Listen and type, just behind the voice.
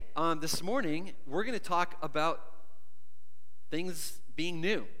This morning we're going to talk about things being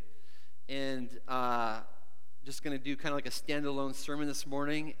new, and just going to do kind of like a standalone sermon this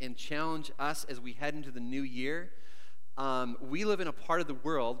morning and challenge us as we head into the new year. We live in a part of the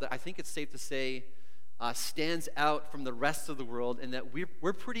world that I think it's safe to say stands out from the rest of the world, in that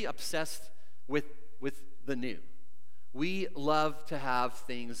we're pretty obsessed with the new. We love to have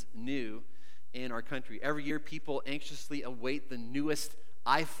things new in our country. Every year, people anxiously await the newest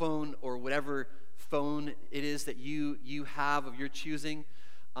iPhone or whatever phone it is that you have of your choosing.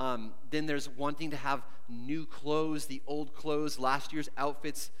 Then there's wanting to have new clothes. The old clothes, last year's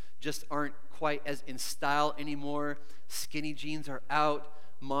outfits, just aren't quite as in style anymore. Skinny jeans are out.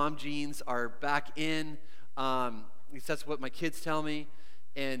 Mom jeans are back in. At least that's what my kids tell me.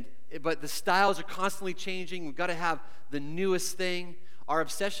 But the styles are constantly changing. We've got to have the newest thing. Our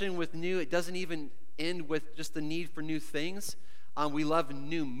obsession with new, it doesn't even end with just the need for new things. We love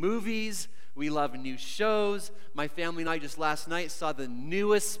new movies. We love new shows. My family and I just last night saw the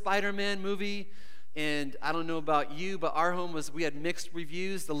newest Spider-Man movie. And I don't know about you, but our home we had mixed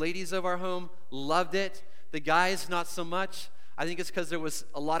reviews. The ladies of our home loved it. The guys, not so much. I think it's because there was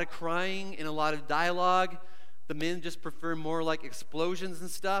a lot of crying and a lot of dialogue. The men just prefer more like explosions and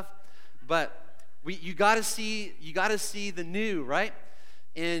stuff. But you got to see the new, right?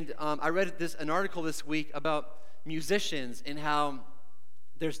 And I read an article this week about musicians and how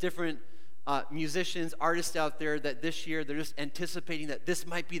there's different musicians, artists out there that this year they're just anticipating that this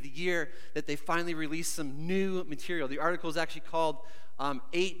might be the year that they finally release some new material. The article is actually called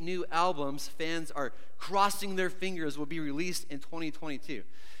 8 New Albums Fans Are Crossing Their Fingers Will Be Released in 2022.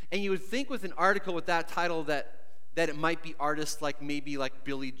 And you would think with an article with that title that it might be artists like maybe like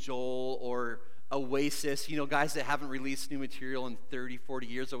Billy Joel or Oasis, guys that haven't released new material in 30, 40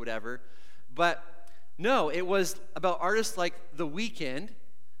 years or whatever. But no, it was about artists like The Weeknd,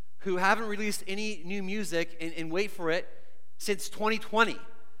 who haven't released any new music, and wait for it, since 2020.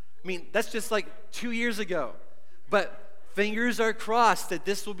 I mean, that's just like 2 years ago. But fingers are crossed that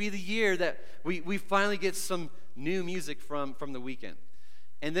this will be the year that we finally get some new music from The Weeknd.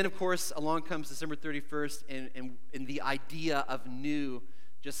 And then, of course, along comes December 31st, and the idea of new,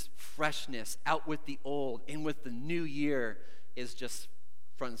 just freshness, out with the old, in with the new year, is just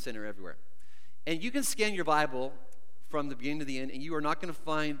front and center everywhere. And you can scan your Bible from the beginning to the end, and you are not going to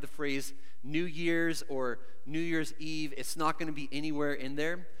find the phrase New Year's or New Year's Eve. It's not going to be anywhere in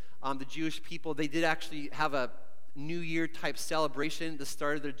there. The Jewish people, they did actually have a New Year type celebration at the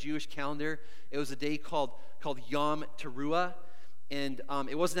start of their Jewish calendar. It was a day called Yom Teruah. And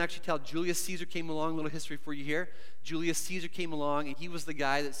it wasn't actually till Julius Caesar came along. A little history for you here. Julius Caesar came along, and he was the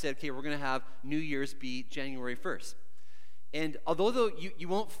guy that said, okay, we're going to have New Year's be January 1st. And although you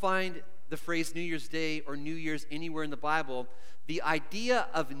won't find the phrase New Year's Day or New Year's anywhere in the Bible, the idea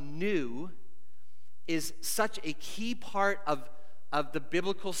of new is such a key part of the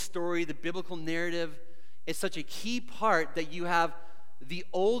biblical story, the biblical narrative. It's such a key part that you have the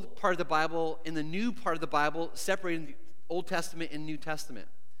old part of the Bible and the new part of the Bible separating the Old Testament and New Testament.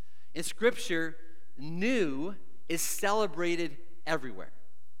 In Scripture, new is celebrated everywhere.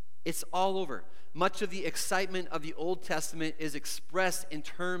 It's all over. Much of the excitement of the Old Testament is expressed in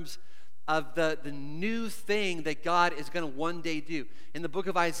terms of the new thing that God is going to one day do. In the book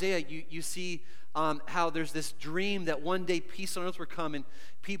of Isaiah, you see how there's this dream that one day peace on earth will come, and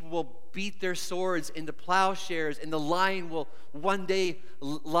people will beat their swords into plowshares, and the lion will one day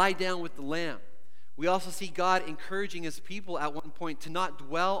lie down with the lamb. We also see God encouraging his people at one point to not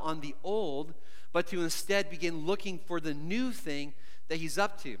dwell on the old, but to instead begin looking for the new thing that he's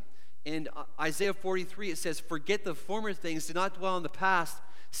up to. In Isaiah 43, it says, "Forget the former things, do not dwell on the past.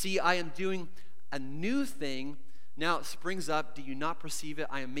 See, I am doing a new thing. Now it springs up. Do you not perceive it?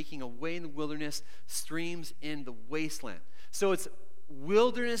 I am making a way in the wilderness, streams in the wasteland." So it's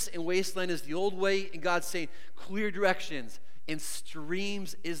wilderness and wasteland is the old way, and God's saying clear directions, and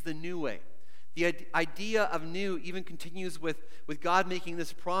streams is the new way. The idea of new even continues with God making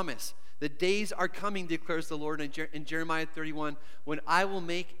this promise. The days are coming, declares the Lord in Jeremiah 31, when I will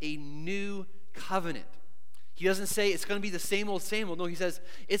make a new covenant. He doesn't say it's going to be the same old, same old. No, he says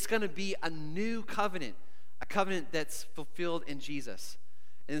it's going to be a new covenant, a covenant that's fulfilled in Jesus.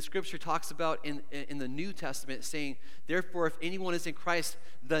 And the Scripture talks about in the New Testament saying, therefore, if anyone is in Christ,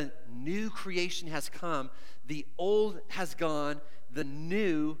 the new creation has come, the old has gone, the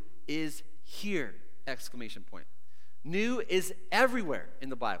new is here! Exclamation point. New is everywhere in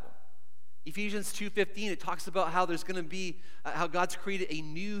the Bible. Ephesians 2:15, it talks about how there's going to be, how God's created a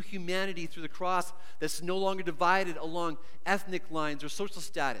new humanity through the cross that's no longer divided along ethnic lines or social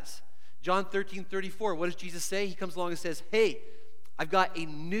status. John 13:34, what does Jesus say? He comes along and says, hey, I've got a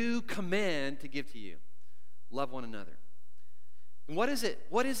new command to give to you. Love one another. And what is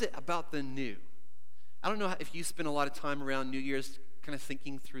it about the new? I don't know if you spend a lot of time around New Year's kind of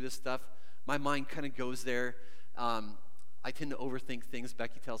thinking through this stuff. My mind kind of goes there. I tend to overthink things,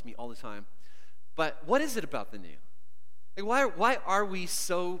 Becky tells me all the time. But what is it about the new? Like why are we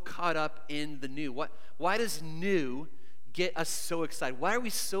so caught up in the new? Why does new get us so excited? Why are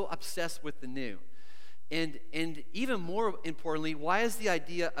we so obsessed with the new? And even more importantly, why is the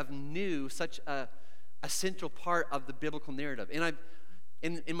idea of new such a central part of the biblical narrative?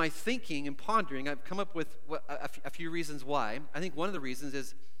 And in my thinking and pondering, I've come up with a few reasons why. I think one of the reasons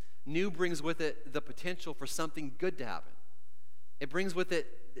is new brings with it the potential for something good to happen. It brings with it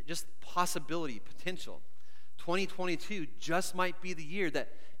just possibility, potential. 2022 just might be the year that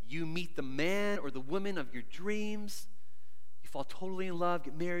you meet the man or the woman of your dreams. You fall totally in love,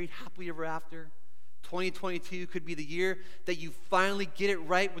 get married, happily ever after. 2022 could be the year that you finally get it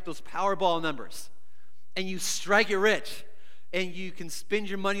right with those Powerball numbers. And you strike it rich. And you can spend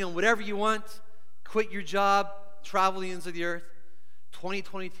your money on whatever you want, quit your job, travel the ends of the earth.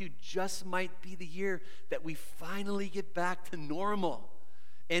 2022 just might be the year that we finally get back to normal.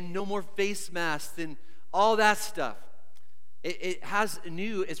 And no more face masks and all that stuff. It has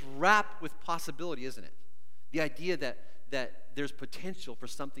new, it's wrapped with possibility, isn't it? The idea that there's potential for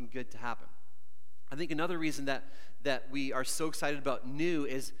something good to happen. I think another reason that we are so excited about new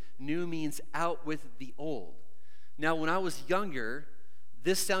is new means out with the old. Now, when I was younger,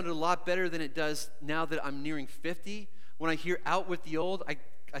 this sounded a lot better than it does now that I'm nearing 50. When I hear out with the old,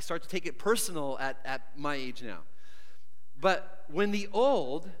 I start to take it personal at my age now. But when it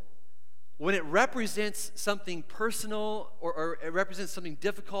represents something personal or it represents something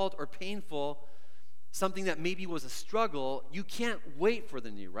difficult or painful, something that maybe was a struggle, you can't wait for the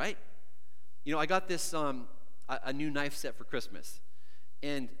new, right? You know, I got this a new knife set for Christmas,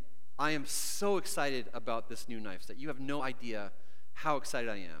 and I am so excited about this new knife set. You have no idea how excited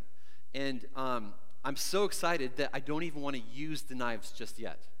I am. And I'm so excited that I don't even want to use the knives just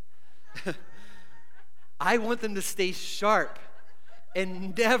yet. I want them to stay sharp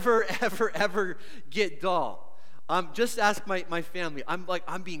and never, ever, ever get dull. Just ask my family.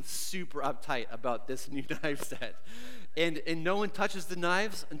 I'm being super uptight about this new knife set. And no one touches the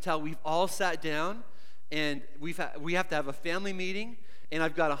knives until we've all sat down, and we have to have a family meeting, and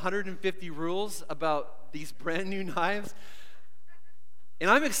I've got 150 rules about these brand new knives. And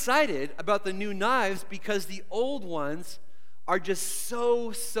I'm excited about the new knives because the old ones are just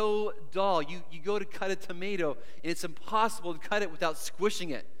so dull. You go to cut a tomato, and it's impossible to cut it without squishing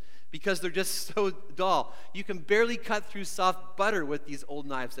it because they're just so dull. You can barely cut through soft butter with these old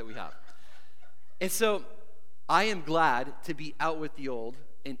knives that we have. And so I am glad to be out with the old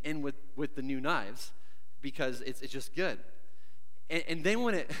and in with the new knives because it's just good. And then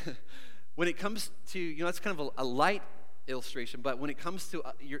when it comes to, that's kind of a light illustration, but when it comes to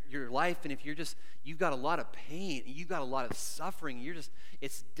your life, and if you've got a lot of pain, you've got a lot of suffering,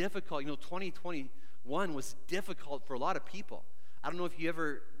 it's difficult. 2021 was difficult for a lot of people. I don't know if you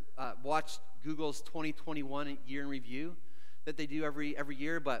ever watched Google's 2021 year in review that they do every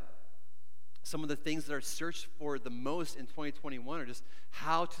year, but some of the things that are searched for the most in 2021 are just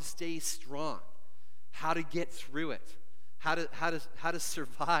how to stay strong, how to get through it, how to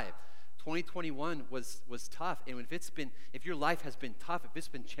survive. 2021 was tough, and if your life has been tough, if it's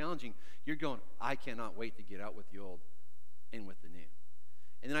been challenging, you're going, I cannot wait to get out with the old and with the new.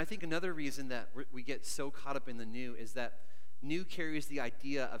 And then I think another reason that we get so caught up in the new is that new carries the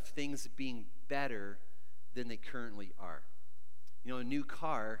idea of things being better than they currently are. A new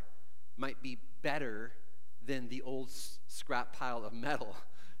car might be better than the old scrap pile of metal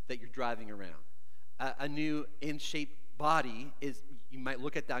that you're driving around. A new in-shape body you might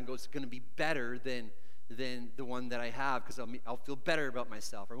look at that and go, it's going to be better than the one that I have because I'll feel better about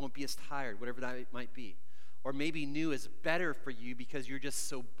myself, or I won't be as tired, whatever that might be. Or maybe new is better for you because you're just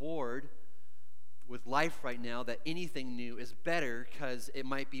so bored with life right now that anything new is better because it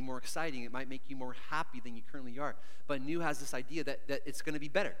might be more exciting. It might make you more happy than you currently are. But new has this idea that it's going to be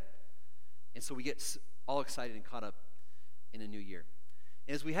better. And so we get all excited and caught up in a new year.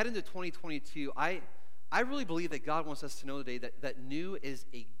 And as we head into 2022, I really believe that God wants us to know today that new is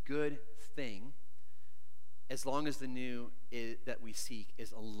a good thing as long as the new that we seek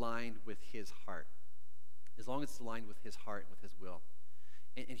is aligned with His heart. As long as it's aligned with His heart and with His will.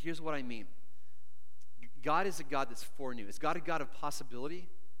 And here's what I mean. God is a God that's for new. Is God a God of possibility?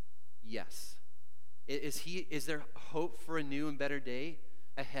 Yes. Is there hope for a new and better day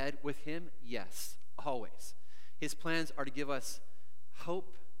ahead with Him? Yes, always. His plans are to give us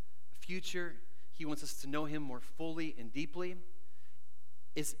hope, a future. He wants us to know Him more fully and deeply.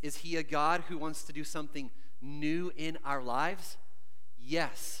 Is he a God who wants to do something new in our lives?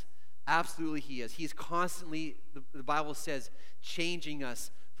 Yes, absolutely he is. He's constantly, the Bible says, changing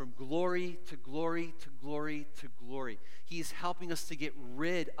us from glory to glory to glory to glory. He's helping us to get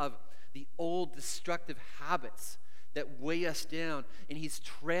rid of the old destructive habits that weigh us down, and he's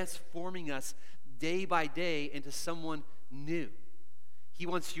transforming us day by day into someone new. He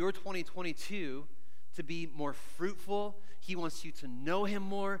wants your 2022 to be more fruitful. He wants you to know him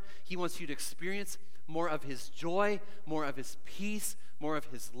more. He wants you to experience more of his joy, more of his peace, more of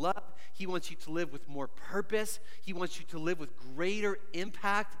his love. He wants you to live with more purpose. He wants you to live with greater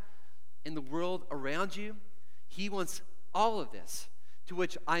impact in the world around you. He wants all of this, to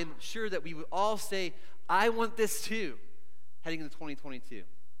which I'm sure that we would all say, I want this too, heading into 2022.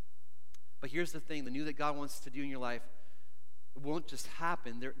 But here's the thing, the new that God wants to do in your life, it won't just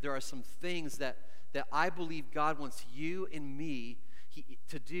happen. There are some things that I believe God wants you and me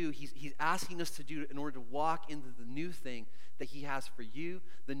to do. He's asking us to do in order to walk into the new thing that he has for you,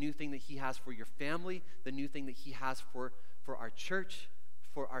 the new thing that he has for your family, the new thing that he has for our church,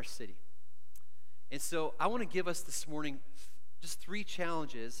 for our city. And so I want to give us this morning just 3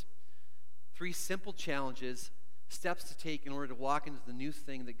 challenges, 3 simple challenges, steps to take in order to walk into the new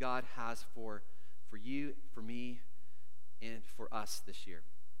thing that God has for you, for me, and for us this year.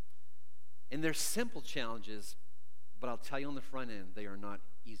 And they're simple challenges, but I'll tell you on the front end, they are not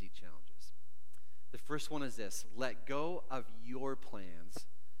easy challenges. The first one is this: let go of your plans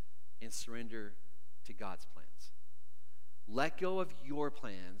and surrender to God's plans. Let go of your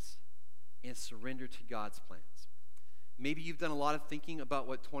plans and surrender to God's plans. Maybe you've done a lot of thinking about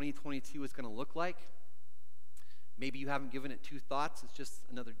what 2022 is going to look like. Maybe you haven't given it 2 thoughts. It's just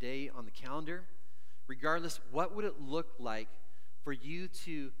another day on the calendar. Regardless, what would it look like for you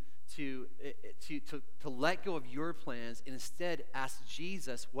to let go of your plans and instead ask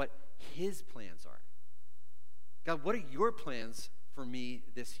Jesus what his plans are? God, what are your plans for me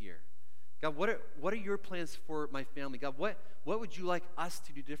this year? God, what are your plans for my family? God, what would you like us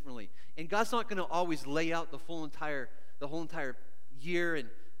to do differently? And God's not going to always lay out the whole entire year and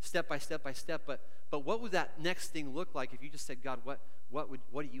step by step by step, but what would that next thing look like if you just said, God, what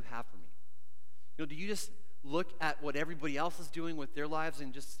do you have for me? Do you just look at what everybody else is doing with their lives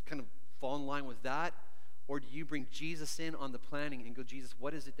and just kind of fall in line with that? Or do you bring Jesus in on the planning and go, Jesus,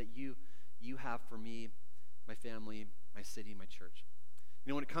 what is it that you have for me, my family, my city, my church?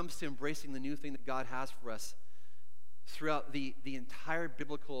 When it comes to embracing the new thing that God has for us, throughout the entire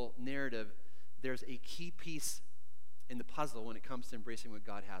biblical narrative, there's a key piece in the puzzle when it comes to embracing what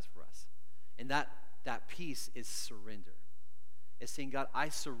God has for us. And that piece is surrender. It's saying, God, I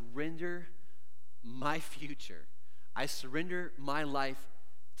surrender my future. I surrender my life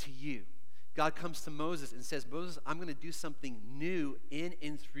to you. God comes to Moses and says, Moses, I'm going to do something new in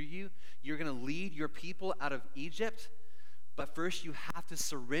and through you. You're going to lead your people out of Egypt. But first, you have to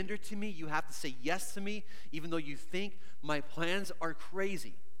surrender to me. You have to say yes to me, even though you think my plans are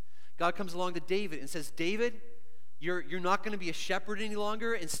crazy. God comes along to David and says, David, you're not going to be a shepherd any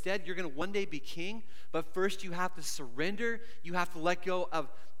longer. Instead, you're going to one day be king. But first, you have to surrender. You have to let go of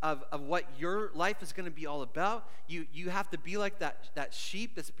what your life is going to be all about. You have to be like that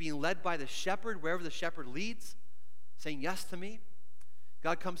sheep that's being led by the shepherd, wherever the shepherd leads, saying yes to me.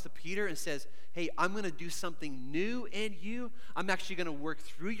 God comes to Peter and says, hey, I'm going to do something new in you. I'm actually going to work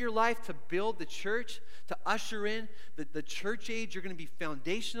through your life to build the church, to usher in the church age. You're going to be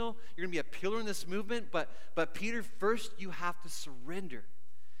foundational. You're going to be a pillar in this movement. But Peter, first you have to surrender.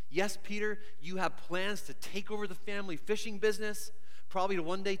 Yes, Peter, you have plans to take over the family fishing business, probably to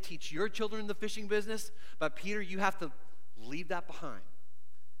one day teach your children the fishing business. But Peter, you have to leave that behind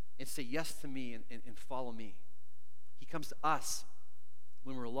and say yes to me and follow me. He comes to us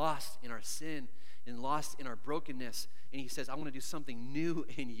when we're lost in our sin and lost in our brokenness, and he says, I want to do something new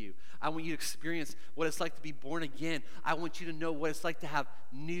in you. I want you to experience what it's like to be born again. I want you to know what it's like to have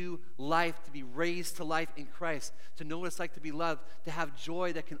new life, to be raised to life in Christ, to know what it's like to be loved, to have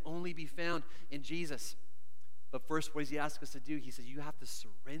joy that can only be found in Jesus. But first, what does he ask us to do? He says, you have to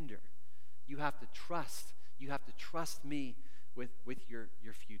surrender. You have to trust. You have to trust me with your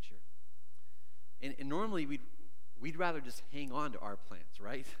future. And normally, we'd rather just hang on to our plans,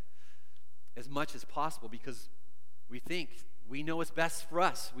 right? As much as possible, because we think we know what's best for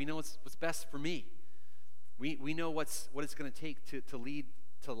us. We know what's best for me. We know what it's going to take to lead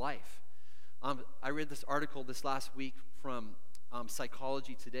to life. I read this article this last week from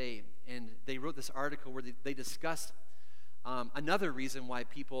Psychology Today, and they wrote this article where they discussed another reason why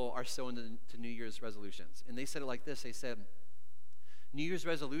people are so into New Year's resolutions. And they said it like this. They said, New Year's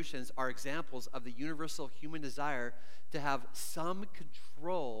resolutions are examples of the universal human desire to have some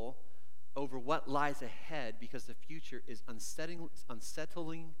control over what lies ahead because the future is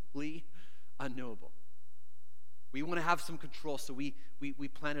unsettlingly unknowable. We want to have some control, so we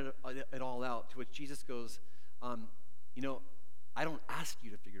plan it all out, to which Jesus goes, I don't ask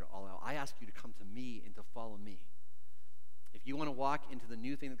you to figure it all out. I ask you to come to me and to follow me. If you want to walk into the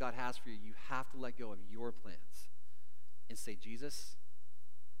new thing that God has for you, you have to let go of your plans and say, Jesus,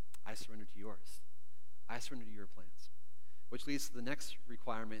 I surrender to yours. I surrender to your plans. Which leads to the next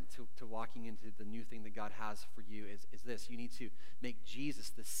requirement to walking into the new thing that God has for you is this. You need to make Jesus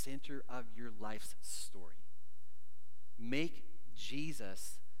the center of your life's story. Make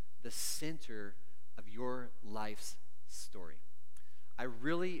Jesus the center of your life's story.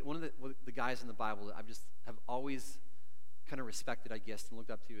 One of the guys in the Bible that have always kind of respected, I guess, and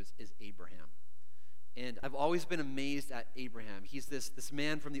looked up to is Abraham. And I've always been amazed at Abraham. He's this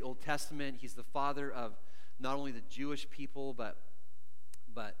man from the Old Testament. He's the father of not only the Jewish people, but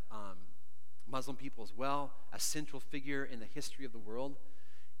Muslim people as well, a central figure in the history of the world.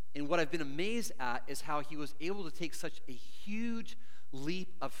 And what I've been amazed at is how he was able to take such a huge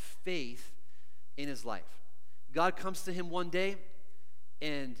leap of faith in his life. God comes to him one day,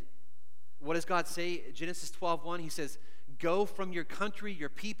 and what does God say? Genesis 12:1, he says, "Go from your country, your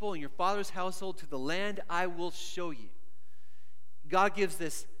people, and your father's household to the land I will show you." God gives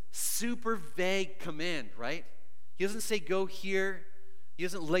this super vague command, right? He doesn't say go here. He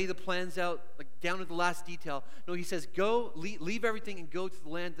doesn't lay the plans out like down to the last detail. No, he says go, leave everything and go to the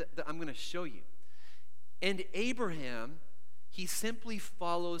land that I'm going to show you. And Abraham, he simply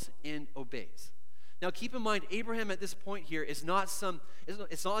follows and obeys. Now keep in mind, Abraham at this point here is not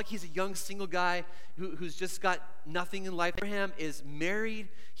it's not like he's a young single guy who's just got nothing in life. Abraham is married.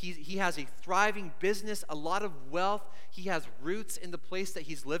 He has a thriving business, a lot of wealth. He has roots in the place that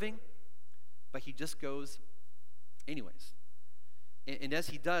he's living, but he just goes anyways. And as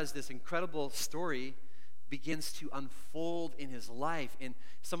he does, this incredible story begins to unfold in his life. And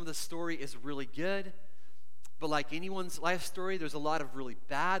some of the story is really good, but like anyone's life story, there's a lot of really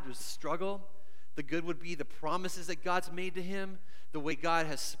bad, there's struggle. The good would be the promises that God's made to him, the way God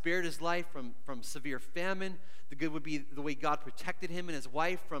has spared his life from severe famine. The good would be the way God protected him and his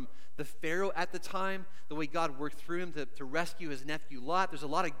wife from the Pharaoh at the time, the way God worked through him to rescue his nephew Lot. There's a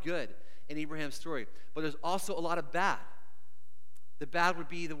lot of good in Abraham's story, but there's also a lot of bad. The bad would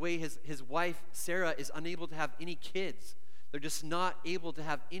be the way his wife Sarah is unable to have any kids. They're just not able to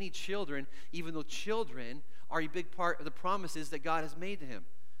have any children, even though children are a big part of the promises that God has made to him.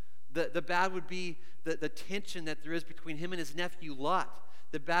 The bad would be the tension that there is between him and his nephew Lot.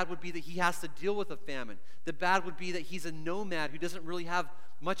 The bad would be that he has to deal with a famine. The bad would be that he's a nomad who doesn't really have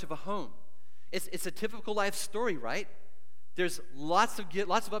much of a home. It's a typical life story, right? There's lots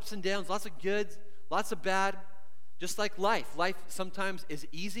of ups and downs, lots of good, lots of bad. Just like life. Life sometimes is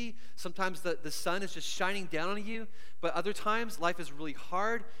easy. Sometimes the sun is just shining down on you. But other times, life is really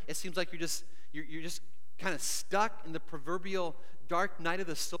hard. It seems like you're just kind of stuck in the proverbial dark night of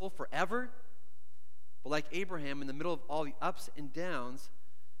the soul forever. But like Abraham, in the middle of all the ups and downs,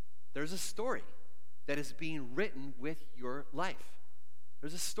 there's a story that is being written with your life.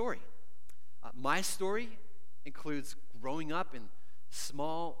 There's a story. My story includes growing up in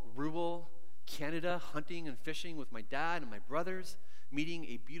small, rural Canada, hunting and fishing with my dad and my brothers, meeting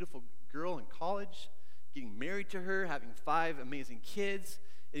a beautiful girl in college, getting married to her, having 5 amazing kids.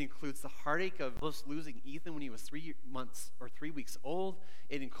 It includes the heartache of losing Ethan when he was 3 months or 3 weeks old.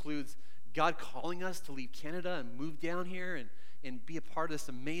 It includes God calling us to leave Canada and move down here and be a part of this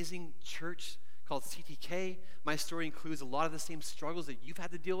amazing church called CTK. My story includes a lot of the same struggles that you've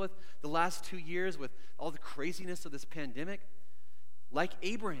had to deal with the last 2 years with all the craziness of this pandemic. Like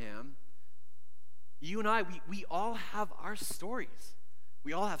Abraham, you and I, we all have our stories.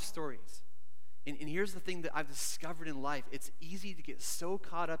 We all have stories. And here's the thing that I've discovered in life. It's easy to get so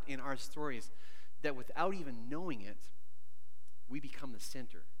caught up in our stories that without even knowing it, we become the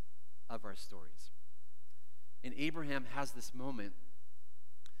center of our stories. And Abraham has this moment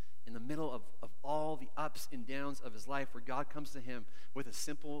in the middle of all the ups and downs of his life where God comes to him with a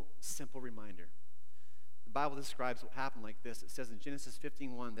simple reminder. The Bible describes what happened like this. It says in Genesis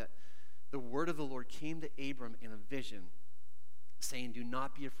 15:1 that the word of the Lord came to Abram in a vision, saying, "Do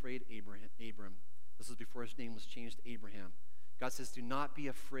not be afraid, Abram." This was before his name was changed to Abraham. God says, "Do not be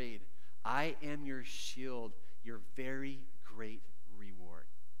afraid. I am your shield, your very great reward."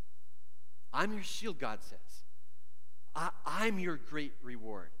 I'm your shield, God says. I'm your great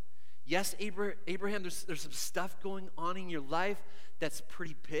reward. Yes, Abraham, there's some stuff going on in your life that's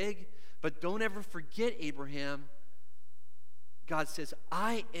pretty big, but don't ever forget, Abraham, God says,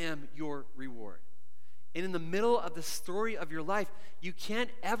 I am your reward. And in the middle of the story of your life, you can't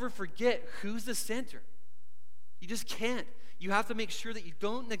ever forget who's the center. You just can't. You have to make sure that you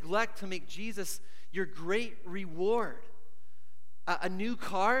don't neglect to make Jesus your great reward. A new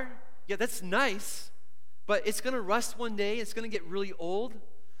car, yeah, that's nice, but it's going to rust one day. It's going to get really old.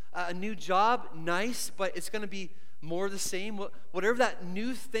 A new job, nice, but it's going to be more of the same. Whatever that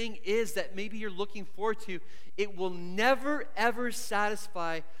new thing is that maybe you're looking forward to, it will never, ever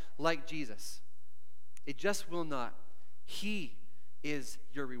satisfy like Jesus. It just will not. He is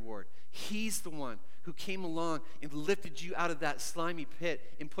your reward. He's the one who came along and lifted you out of that slimy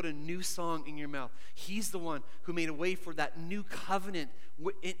pit and put a new song in your mouth. He's the one who made a way for that new covenant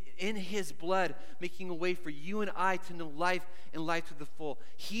in his blood, making a way for you and I to know life and life to the full.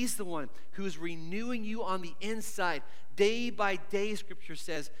 He's the one who is renewing you on the inside day by day, Scripture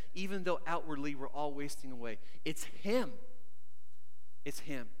says, even though outwardly we're all wasting away. It's him. It's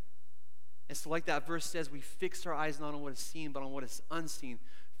him. And so like that verse says, we fix our eyes not on what is seen, but on what is unseen,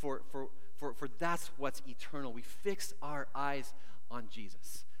 for that's what's eternal. We fix our eyes on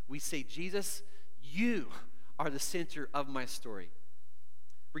Jesus. We say, Jesus, you are the center of my story.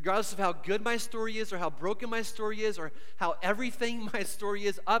 Regardless of how good my story is or how broken my story is or how everything my story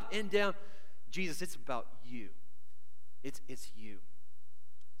is, up and down, Jesus, it's about you. It's you.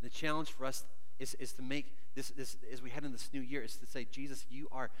 The challenge for us is to make this as we head into this new year, is to say, Jesus, you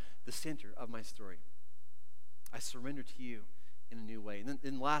are the center of my story. I surrender to you in a new way. And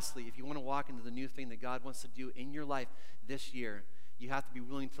then lastly, if you want to walk into the new thing that God wants to do in your life this year, you have to be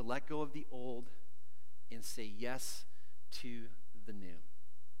willing to let go of the old and say yes to the new.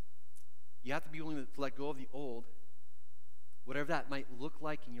 You have to be willing to let go of the old, whatever that might look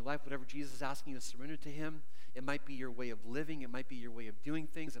like in your life, whatever Jesus is asking you to surrender to him. It might be your way of living. It might be your way of doing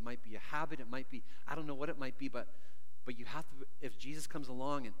things. It might be a habit. It might be, I don't know what it might be, but you have to, if Jesus comes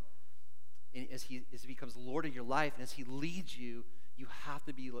along and as he becomes Lord of your life and as he leads you, you have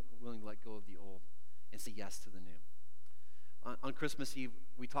to be willing to let go of the old and say yes to the new. On Christmas Eve,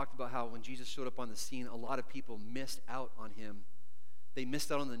 we talked about how when Jesus showed up on the scene, a lot of people missed out on him. They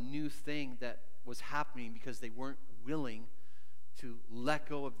missed out on the new thing that was happening because they weren't willing to let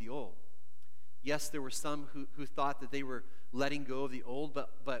go of the old. Yes, there were some who thought that they were letting go of the old,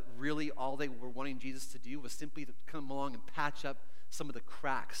 but really all they were wanting Jesus to do was simply to come along and patch up some of the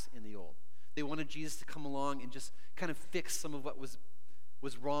cracks in the old. They wanted Jesus to come along and just kind of fix some of what was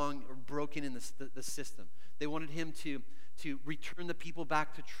wrong or broken in the system. They wanted him to return the people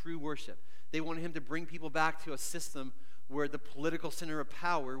back to true worship. They wanted him to bring people back to a system where the political center of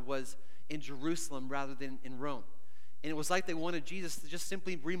power was in Jerusalem rather than in Rome. And it was like they wanted Jesus to just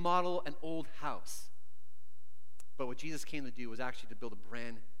simply remodel an old house. But what Jesus came to do was actually to build a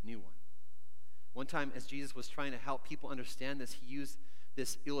brand new one. One time, as Jesus was trying to help people understand this, he used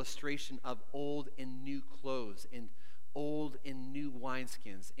this illustration of old and new clothes and old and new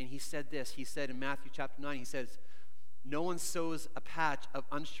wineskins. And he said this, he said in Matthew chapter 9, he says, "No one sews a patch of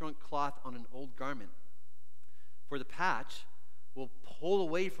unshrunk cloth on an old garment, for the patch will pull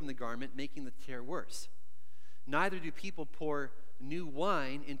away from the garment, making the tear worse. Neither do people pour new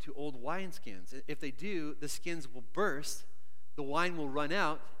wine into old wineskins. If they do, the skins will burst, the wine will run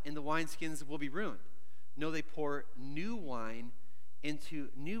out, and the wineskins will be ruined. No, they pour new wine into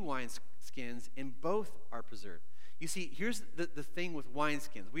new wineskins, and both are preserved." You see, here's the thing with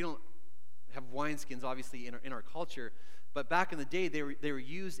wineskins. We don't have wineskins, obviously, in our culture, but back in the day, they were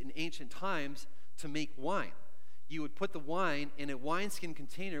used in ancient times to make wine. You would put the wine in a wineskin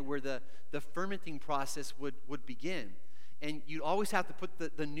container where the fermenting process would begin. And you'd always have to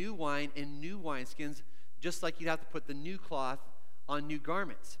put the new wine in new wineskins, just like you'd have to put the new cloth on new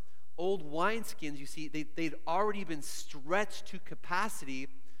garments. Old wineskins, you see, they'd already been stretched to capacity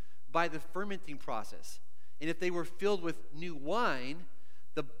by the fermenting process. And if they were filled with new wine,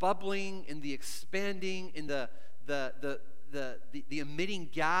 the bubbling and the expanding and the emitting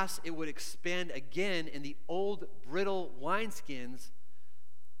gas, it would expand again, and the old brittle wineskins,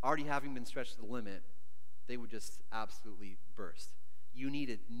 already having been stretched to the limit, they would just absolutely burst. You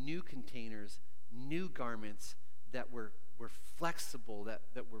needed new containers, new garments that were flexible, that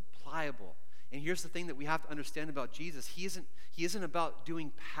were pliable. And here's the thing that we have to understand about Jesus. He isn't about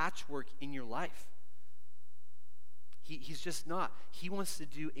doing patchwork in your life. He's just not. He wants to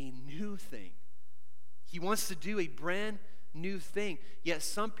do a new thing. He wants to do a brand new thing. Yet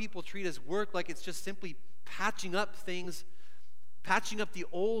some people treat his work like it's just simply patching up things, patching up the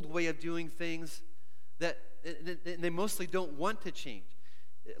old way of doing things that they mostly don't want to change.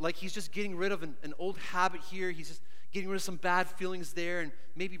 Like he's just getting rid of an old habit here. He's just getting rid of some bad feelings there and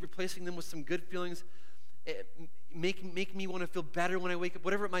maybe replacing them with some good feelings. make me want to feel better when I wake up,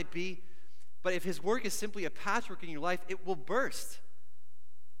 whatever it might be. But if his work is simply a patchwork in your life, it will burst.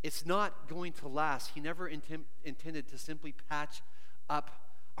 It's not going to last. He never intended to simply patch up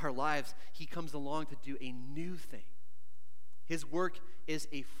our lives. He comes along to do a new thing. His work is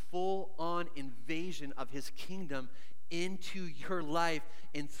a full-on invasion of his kingdom into your life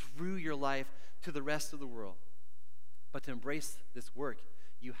and through your life to the rest of the world. But to embrace this work,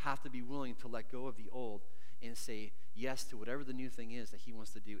 you have to be willing to let go of the old and say yes to whatever the new thing is that he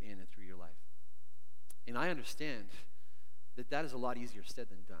wants to do in and through your life. And I understand that is a lot easier said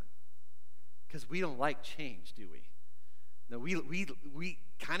than done, because we don't like change, do we? No, we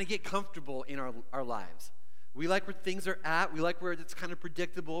kind of get comfortable in our lives. We like where things are at. We like where it's kind of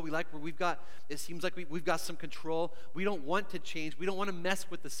predictable. We like where it seems like we've got some control. We don't want to change. We don't want to mess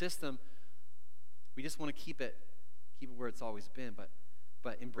with the system. We just want to keep it where it's always been.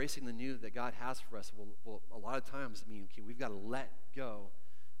 But embracing the new that God has for us will a lot of times mean, okay, we've got to let go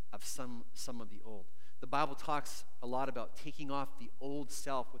of some of the old. The Bible talks a lot about taking off the old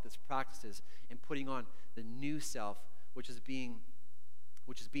self with its practices and putting on the new self, which is being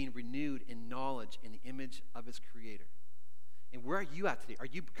renewed in knowledge in the image of his creator. And where are you at today? Are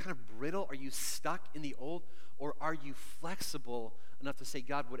you kind of brittle? Are you stuck in the old? Or are you flexible enough to say,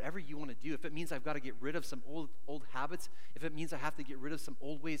 God, whatever you want to do, if it means I've got to get rid of some old habits, if it means I have to get rid of some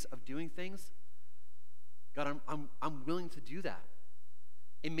old ways of doing things, God, I'm willing to do that.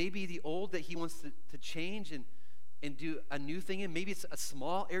 It may be the old that he wants to change and do a new thing in. Maybe it's a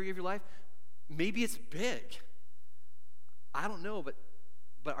small area of your life. Maybe it's big. I don't know,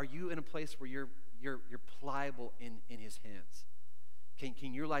 but are you in a place where you're pliable in his hands?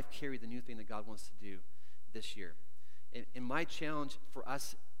 Can your life carry the new thing that God wants to do this year? And my challenge for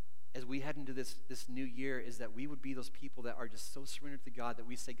us as we head into this new year is that we would be those people that are just so surrendered to God that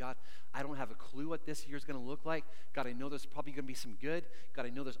we say, God, I don't have a clue what this year is going to look like. God, I know there's probably going to be some good. God, I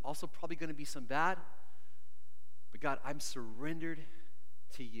know there's also probably going to be some bad. But God, I'm surrendered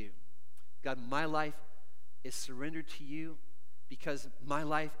to you. God, my life is surrendered to you because my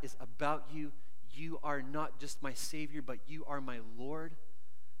life is about you. You are not just my Savior, but you are my Lord.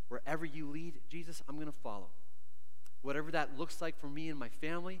 Wherever you lead, Jesus, I'm going to follow. Whatever that looks like for me and my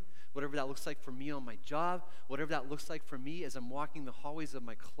family, whatever that looks like for me on my job, whatever that looks like for me as I'm walking the hallways of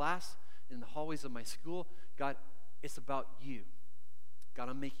my class, in the hallways of my school, God, it's about you. God,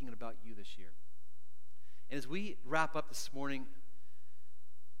 I'm making it about you this year. And as we wrap up this morning,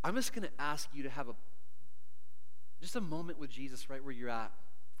 I'm just going to ask you to have just a moment with Jesus right where you're at.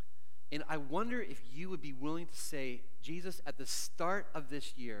 And I wonder if you would be willing to say, Jesus, at the start of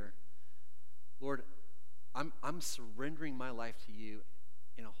this year, Lord, I'm surrendering my life to you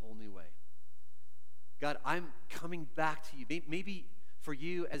in a whole new way. God, I'm coming back to you. Maybe for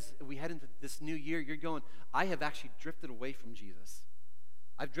you, as we head into this new year, you're going, I have actually drifted away from Jesus.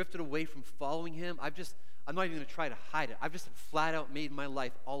 I've drifted away from following him. I'm not even going to try to hide it. I've just flat out made my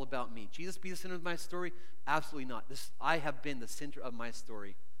life all about me. Jesus be the center of my story? Absolutely not. I have been the center of my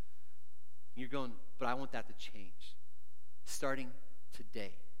story. And you're going, but I want that to change. Starting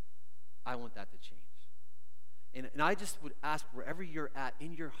today, I want that to change. And I just would ask wherever you're at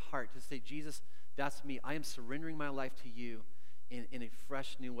in your heart to say, Jesus, that's me. I am surrendering my life to you in a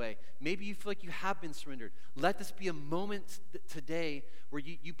fresh new way. Maybe you feel like you have been surrendered. Let this be a moment today where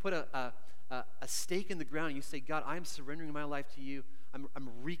you put a stake in the ground and you say, God, I'm surrendering my life to you. I'm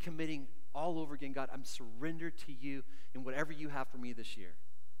recommitting all over again. God, I'm surrendered to you in whatever you have for me this year.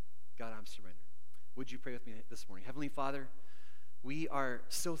 God, I'm surrendered. Would you pray with me this morning? Heavenly Father, we are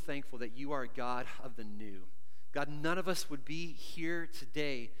so thankful that you are a God of the new. God, none of us would be here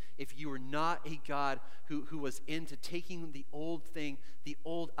today if you were not a God who was into taking the old thing, the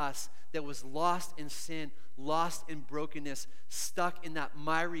old us that was lost in sin, lost in brokenness, stuck in that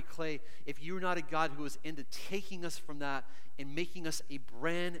miry clay. If you were not a God who was into taking us from that and making us a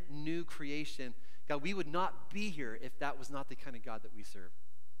brand new creation, God, we would not be here if that was not the kind of God that we serve.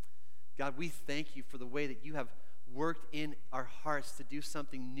 God, we thank you for the way that you have worked in our hearts to do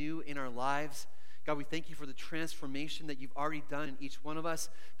something new in our lives. God, we thank you for the transformation that you've already done in each one of us.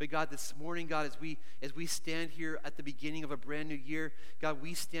 But God, this morning, God, as we stand here at the beginning of a brand new year, God,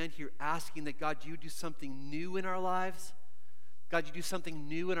 we stand here asking that, God, you do something new in our lives. God, you do something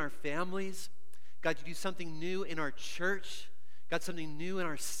new in our families. God, you do something new in our church. God, something new in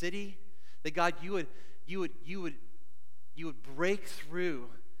our city. That, God, you would break through,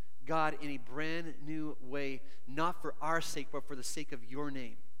 God, in a brand new way, not for our sake, but for the sake of your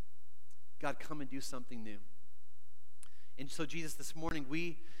name. God, come and do something new. And so, Jesus, this morning,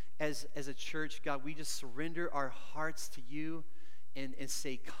 we as a church, God, we just surrender our hearts to you and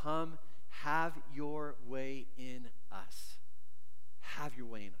say, come, have your way in us. Have your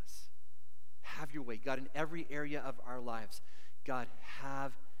way in us. Have your way. God, in every area of our lives, God,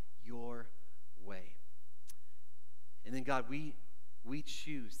 have your way. And then, God, we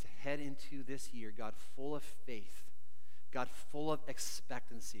choose to head into this year, God, full of faith, God, full of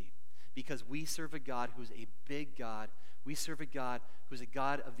expectancy, because we serve a God who is a big God. We serve a God who is a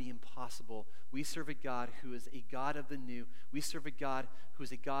God of the impossible. We serve a God who is a God of the new. We serve a God who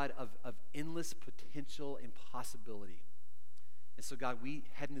is a God of endless potential and possibility. And so, God, we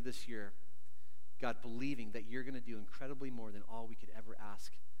head into this year, God, believing that you're going to do incredibly more than all we could ever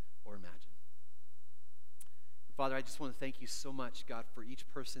ask or imagine. And Father, I just want to thank you so much, God, for each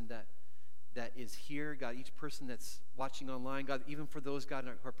person that is here, God, each person that's watching online, God, even for those, God,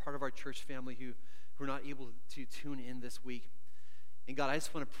 who are part of our church family who are not able to tune in this week. And God, I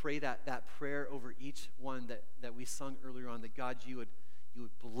just want to pray that prayer over each one that we sung earlier on, that God, you would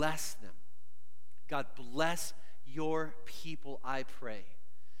bless them. God, bless your people, I pray.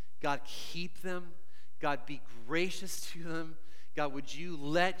 God, keep them. God, be gracious to them. God, would you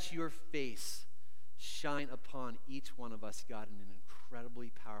let your face shine upon each one of us, God, in an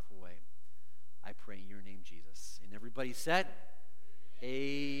incredibly powerful way. I pray in your name, Jesus. And everybody said,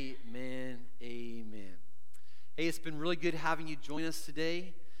 amen, amen. Hey, it's been really good having you join us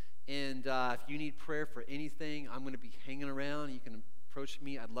today. And if you need prayer for anything, I'm going to be hanging around. You can approach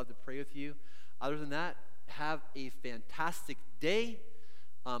me. I'd love to pray with you. Other than that, have a fantastic day.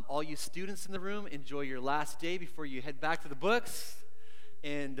 All you students in the room, enjoy your last day before you head back to the books.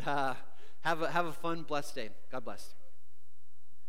 And have a fun, blessed day. God bless.